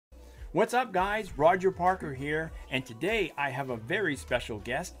What's up, guys? Roger Parker here, and today I have a very special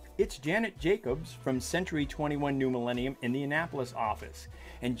guest. It's Janet Jacobs from Century 21 New Millennium in the Annapolis office.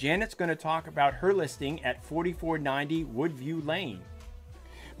 And Janet's going to talk about her listing at 4490 Woodview Lane.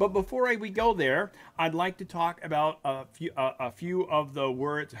 But before we go there, I'd like to talk about a few of the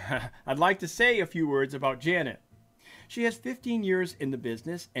words. I'd like to say a few words about Janet. She has 15 years in the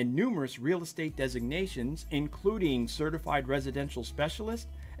business and numerous real estate designations, including Certified Residential Specialist,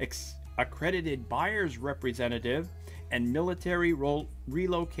 Accredited Buyer's Representative, and Military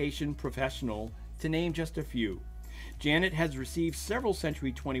Relocation Professional, to name just a few. Janet has received several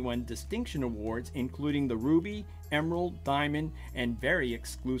Century 21 distinction awards, including the Ruby, Emerald, Diamond, and very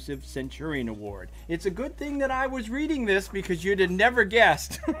exclusive Centurion Award. It's a good thing that I was reading this because you'd have never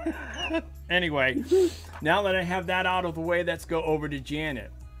guessed. Anyway, now that I have that out of the way, let's go over to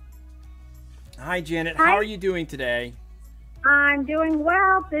Janet. Hi, Janet. Hi. How are you doing today? I'm doing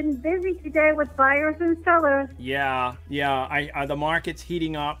well. Been busy today with buyers and sellers. Yeah. The market's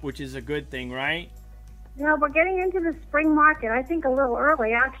heating up, which is a good thing, right? You know, we're getting into the spring market. I think a little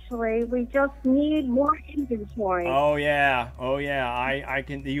early, actually. We just need more inventory. Oh yeah.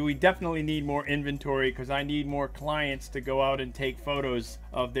 We definitely need more inventory because I need more clients to go out and take photos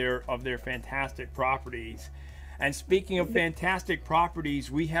of their fantastic properties. And speaking of fantastic properties,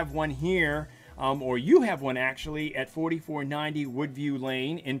 we have one here, or you have one actually, at 4490 Woodview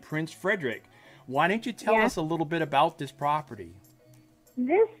Lane in Prince Frederick. Why don't you tell us a little bit about this property?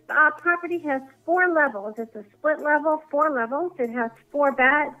 This property has 4 levels. It's a split level, 4 levels. It has 4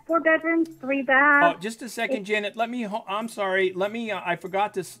 bedrooms, 3 baths. Oh, just a second, Janet. I'm sorry. I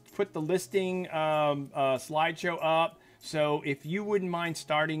forgot to put the listing slideshow up. So if you wouldn't mind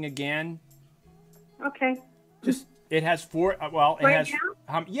starting again. Okay. It has 4. Well, it right has.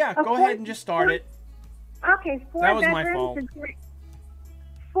 Now? Yeah, go ahead and just start it. Okay, 4 that was bedrooms my fault. and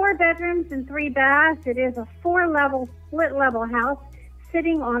 4 bedrooms and 3 baths. It is a 4-level, split-level house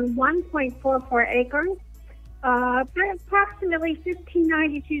sitting on 1.44 acres, approximately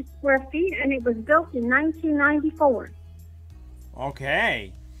 1,592 square feet, and it was built in 1994.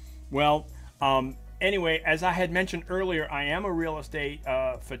 Okay. Well, anyway, as I had mentioned earlier, I am a real estate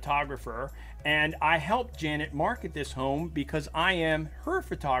photographer, and I helped Janet market this home because I am her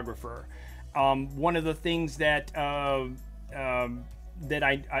photographer. One of the things that that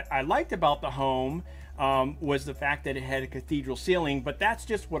I liked about the home was the fact that it had a cathedral ceiling, but that's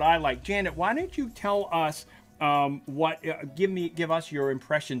just what I like. Janet, why don't you tell us give us your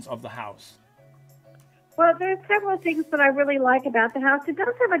impressions of the house? Well, there's several things that I really like about the house. It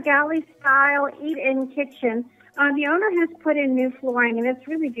does have a galley-style eat-in kitchen. The owner has put in new flooring, and it's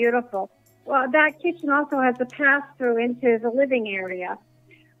really beautiful. Well, that kitchen also has a pass-through into the living area.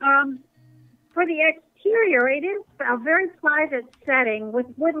 For the exterior, it is a very private setting with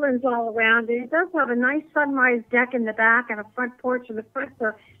woodlands all around it. It does have a nice sunrise deck in the back and a front porch in the front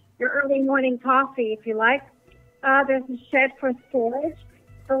for your early morning coffee, if you like. There's a shed for storage.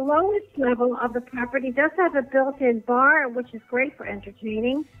 The lowest level of the property does have a built-in bar, which is great for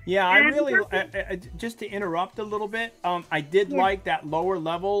entertaining. Yeah, I really, just to interrupt a little bit, I did like that lower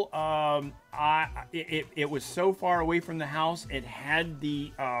level. It was so far away from the house. It had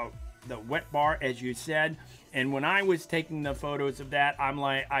the wet bar, as you said, and when I was taking the photos of that,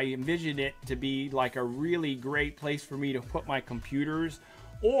 I envisioned it to be like a really great place for me to put my computers,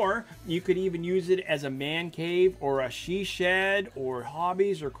 or you could even use it as a man cave or a she shed or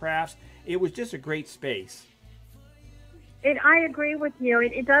hobbies or crafts. It was just a great space. I agree with you.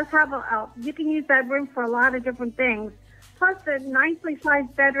 It does have you can use that room for a lot of different things. Plus, the nicely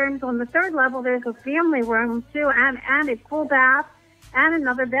sized bedrooms on the 3rd level. There's a family room too, and a full bath. And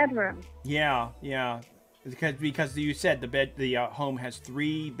another bedroom. Yeah. Because you said the home has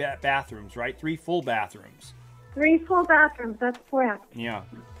 3 bathrooms, right? 3 full bathrooms. 3 full bathrooms. That's correct. Yeah.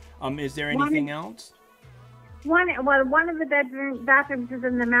 Is there anything else? One of the bathrooms is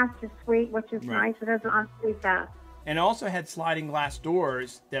in the master suite, which is nice. It has an ensuite bath. And it also had sliding glass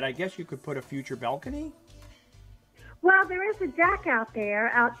doors that I guess you could put a future balcony. Well, there is a deck out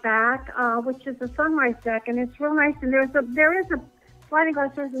back, which is a sunrise deck, and it's real nice. And there is a sliding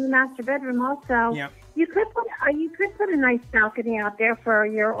glass doors in the master bedroom also. Yeah. You could put a nice balcony out there for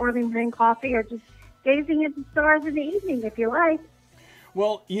your early morning coffee or just gazing at the stars in the evening if you like.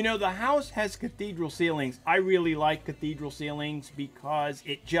 Well, you know, the house has cathedral ceilings. I really like cathedral ceilings because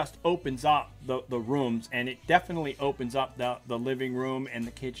it just opens up the rooms, and it definitely opens up the living room and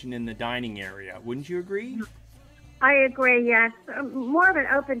the kitchen and the dining area. Wouldn't you agree? I agree, yes. More of an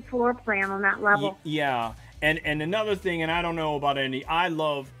open floor plan on that level. Yeah. And another thing, and I don't know about I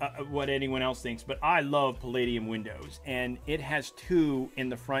love what anyone else thinks, but I love Palladium windows, and it has 2 in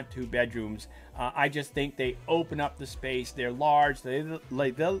the front 2 bedrooms. I just think they open up the space. They're large. They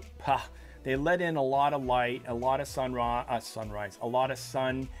let in a lot of light, a lot of sunrise, a lot of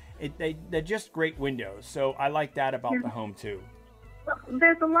sun. They're just great windows. So I like that about the home too.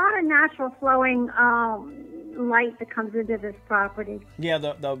 There's a lot of natural flowing light that comes into this property. Yeah,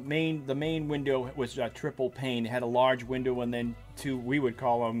 the main window was a triple pane. It had a large window and then 2, we would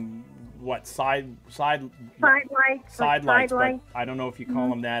call them what, side lights. But I don't know if you call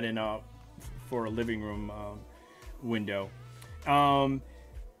them that in for a living room window.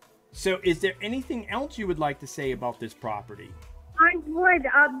 So is there anything else you would like to say about this property? I would.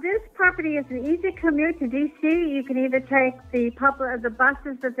 This property is an easy commute to DC. You can either take the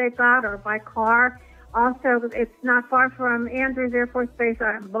buses that they've got or by car. Also, it's not far from Andrews Air Force Base.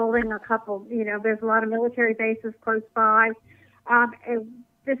 I'm bowling a couple. There's a lot of military bases close by.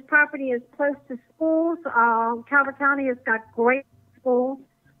 This property is close to schools. Calvert County has got great schools,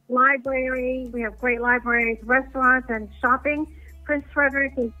 library. We have great libraries, restaurants, and shopping. Prince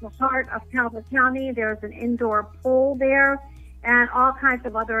Frederick is the heart of Calvert County. There's an indoor pool there and all kinds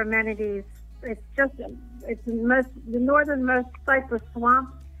of other amenities. It's the northernmost cypress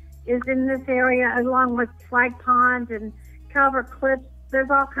swamp is in this area, along with Flag Pond and Calvert Cliffs. There's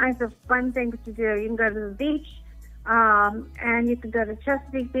all kinds of fun things to do. You can go to the beach, and you can go to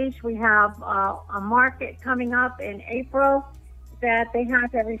Chesapeake Beach. We have a market coming up in April that they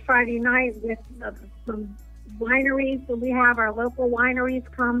have every Friday night with some wineries. So we have our local wineries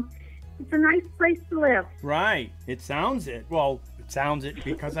come. It's a nice place to live. Right. It sounds it. Well, it sounds it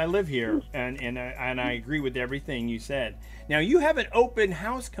because I live here, and I agree with everything you said. Now, you have an open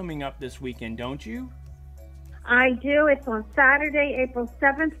house coming up this weekend, don't you? I do. It's on Saturday, April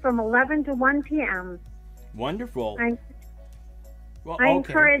 7th from 11 to 1 p.m. Wonderful. I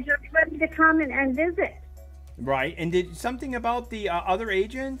encourage everybody to come and visit. Right. And did something about the other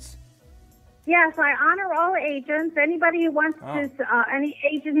agents? Yes, I honor all agents. Anybody who wants any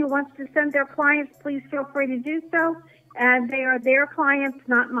agent who wants to send their clients, please feel free to do so. And they are their clients,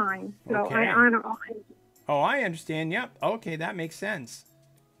 not mine. So okay. I honor all agents. Oh, I understand. Yep. Okay, that makes sense.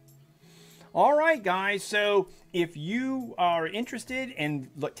 All right, guys. So if you are interested in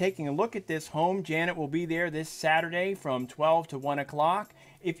taking a look at this home, Janet will be there this Saturday from 12 to 1 o'clock.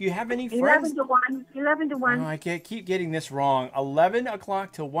 If you have any friends... 11 to 1. Oh, I keep getting this wrong. 11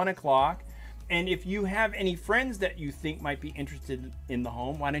 o'clock to 1 o'clock. And if you have any friends that you think might be interested in the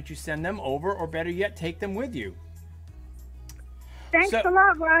home, why don't you send them over, or better yet, take them with you? Thanks a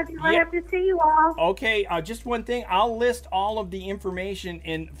lot, Roger. I have to see you all. Okay, just one thing. I'll list all of the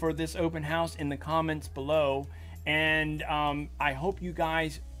information for this open house in the comments below. And I hope you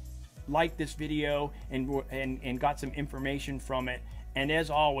guys liked this video and got some information from it. And as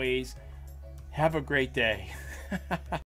always, have a great day.